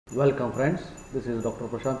Welcome friends, this is Dr.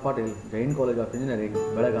 Prashant Patil, Jain College of Engineering,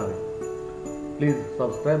 Belagavi. Please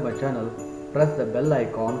subscribe my channel, press the bell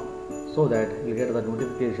icon so that you get the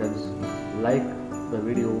notifications, like the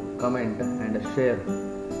video, comment and share.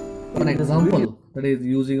 An example, that is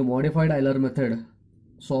using a modified Euler method,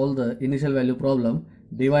 solve the initial value problem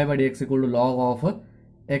dy by dx equal to log of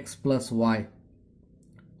x plus y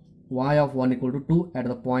of 1 equal to 2 at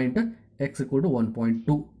the point x equal to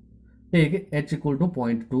 1.2. Take h equal to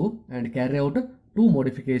 0.2 and carry out two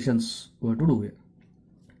modifications we have to do here.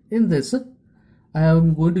 In this, I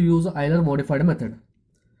am going to use Euler modified method,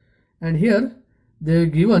 and here they are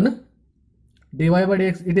given dy by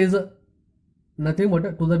dx, it is nothing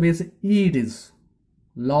but to the base e, it is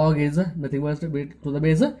log is nothing but to the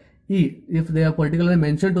base e. If they are particularly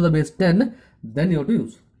mentioned to the base 10, then you have to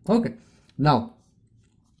use. Okay, now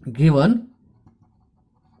given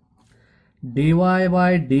dy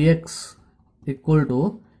by dx equal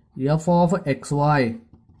to f of xy,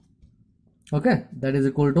 okay, that is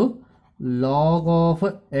equal to log of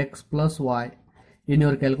x plus y. In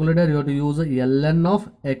your calculator you have to use ln of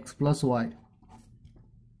x plus y.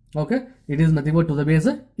 Okay, it is nothing but to the base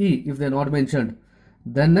e if they are not mentioned.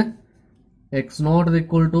 Then x naught is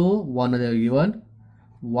equal to 1 they are given,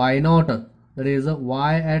 y naught, that is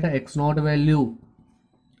y at x naught value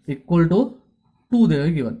equal to 2 they are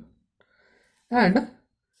given, and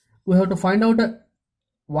we have to find out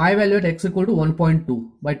y value at x equal to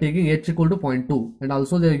 1.2 by taking h equal to 0.2, and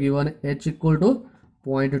also they are given h equal to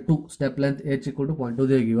 0.2, step length h equal to 0.2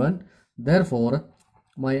 they are given. Therefore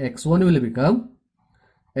my x1 will become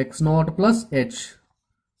x naught plus h,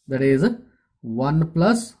 that is 1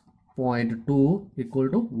 plus 0.2 equal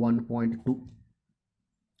to 1.2.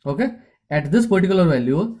 okay, at this particular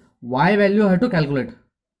value y value I have to calculate,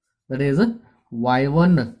 that is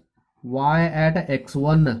y1, y at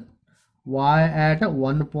x1, y at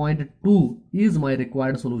 1.2 is my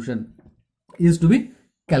required solution, is to be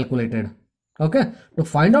calculated. Okay, to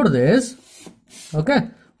find out this, okay,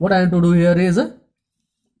 what I have to do here is,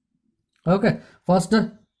 okay, first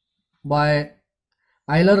by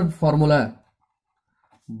Euler's formula,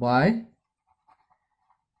 by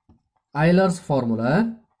Euler's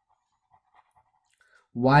formula,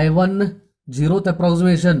 y1 zeroth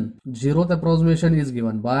approximation is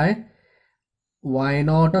given by y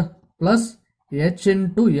naught plus h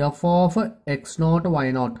into f of x naught y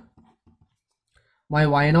naught. My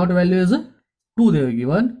y naught value is 2 they are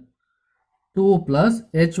given, 2 plus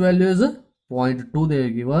h value is 0.2 they are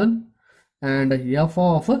given, and f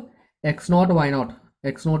of x naught y naught,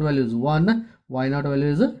 x naught value is 1, y naught value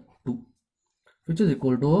is 2, which is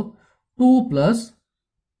equal to 2 plus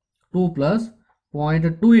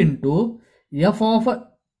 0.2 into f of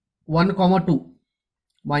 1 comma 2.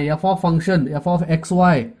 My f of function, f of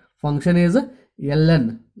xy function is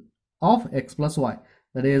ln of x plus y,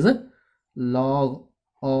 that is log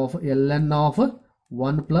of ln of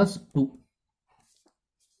 1 plus 2,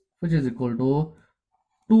 which is equal to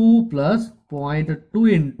 2 plus 0.2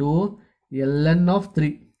 into ln of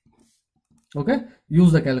 3. okay,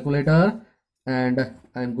 use the calculator and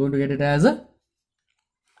I am going to get it as,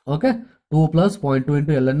 okay, 2 plus 0.2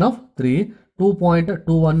 into ln of 3,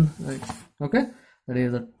 2.21, okay, that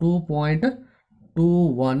is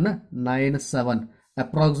 2.2197.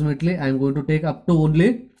 approximately I am going to take up to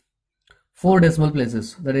only 4 decimal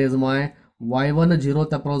places, that is my y1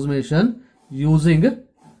 zeroth approximation using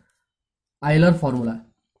Euler formula.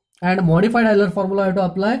 And modified Euler formula I have to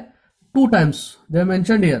apply 2 times, they are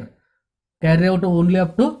mentioned here. Carry out only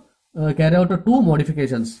up to carry out 2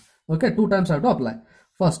 modifications. Okay, 2 times I have to apply.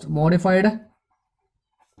 First, modified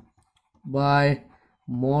by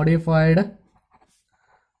modified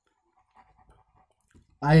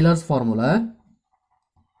Euler's formula,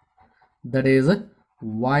 that is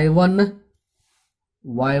y1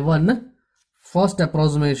 first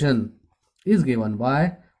approximation is given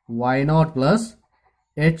by y naught plus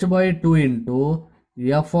h by 2 into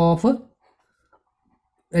f of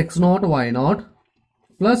x naught y naught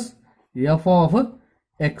plus f of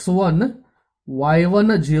x1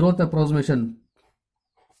 y1 zeroth approximation,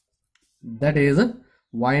 that is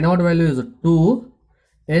y naught value is 2,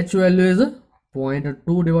 h value is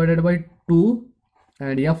 0.2 divided by 2,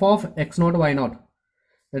 and f of x naught y naught,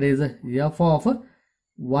 that is f of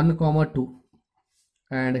 1 comma 2,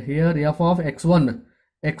 and here f of x1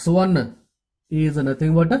 is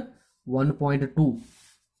nothing but 1.2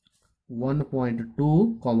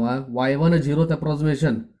 comma y1 zeroth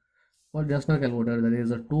approximation, or just now calculator, that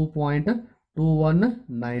is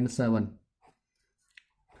 2.2197.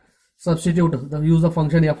 Substitute, use the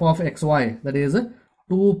function f of xy, that is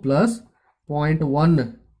 2 plus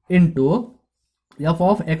 0.1 into f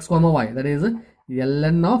of x comma y, that is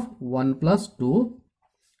ln of 1 plus 2,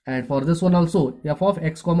 and for this one also f of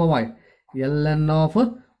x comma y, ln of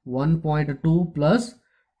 1.2 plus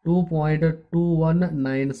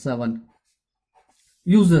 2.2197.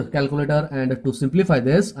 Use the calculator, and to simplify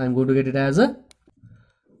this I am going to get it as a,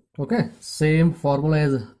 okay, same formula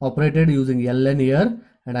is operated using ln here,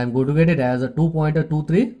 and I am going to get it as a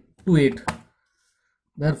 2.2328.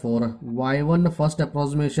 Therefore y1 first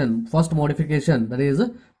approximation, first modification, that is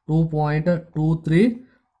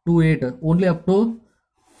 2.2328, only up to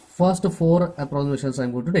first 4 approximations I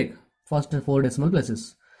am going to take, first 4 decimal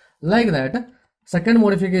places. Like that, second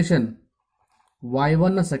modification,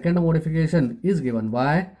 y1 second modification is given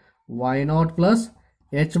by y0 plus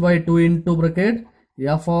h by 2 into bracket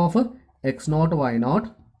f of x0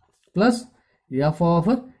 y0 plus f of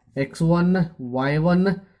x1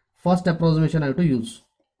 y1 first approximation I have to use,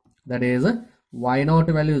 that is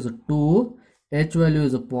y0 value is 2, h value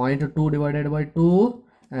is 0.2 divided by 2,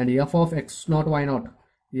 and f of x0 y0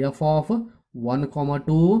 f of 1 comma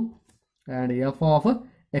 2, and f of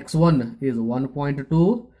x1 is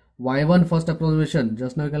 1.2, y1 first approximation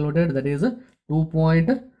just now calculated, that is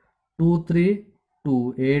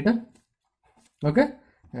 2.2328. okay,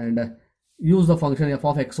 and use the function f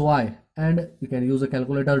of xy, and you can use the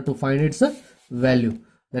calculator to find its value,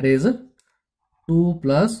 that is 2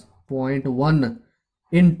 plus 0.1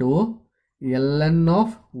 into ln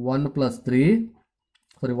of 1 plus 3,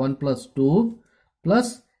 sorry 1 plus 2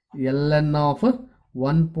 plus ln of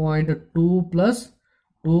 1.2 plus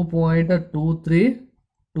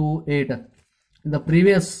 2.2328. in the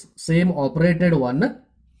previous same operated one,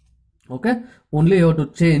 okay, only you have to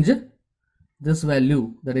change this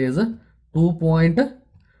value, that is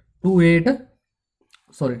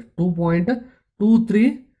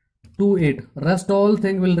 2.2328. rest all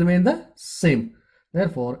thing will remain the same.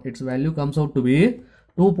 Therefore its value comes out to be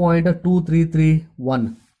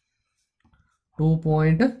 2.2331.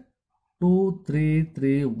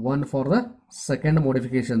 2.2331 for the second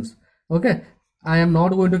modifications. Okay, I am not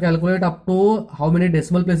going to calculate up to how many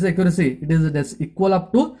decimal places accuracy. It is equal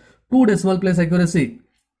up to 2 decimal place accuracy.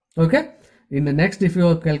 Okay, in the next if you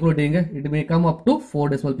are calculating, it may come up to 4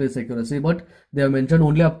 decimal place accuracy, but they have mentioned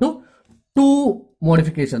only up to 2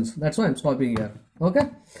 modifications. That's why I'm stopping here. Okay,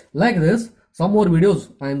 like this some more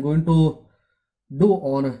videos I am going to do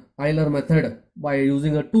on Euler method by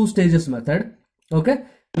using a 2 stages method. Okay,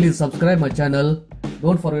 please subscribe my channel,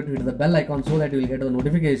 don't forget to hit the bell icon so that you will get the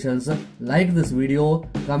notifications. Like this video,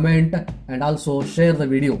 comment, and also share the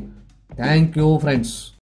video. Thank you friends.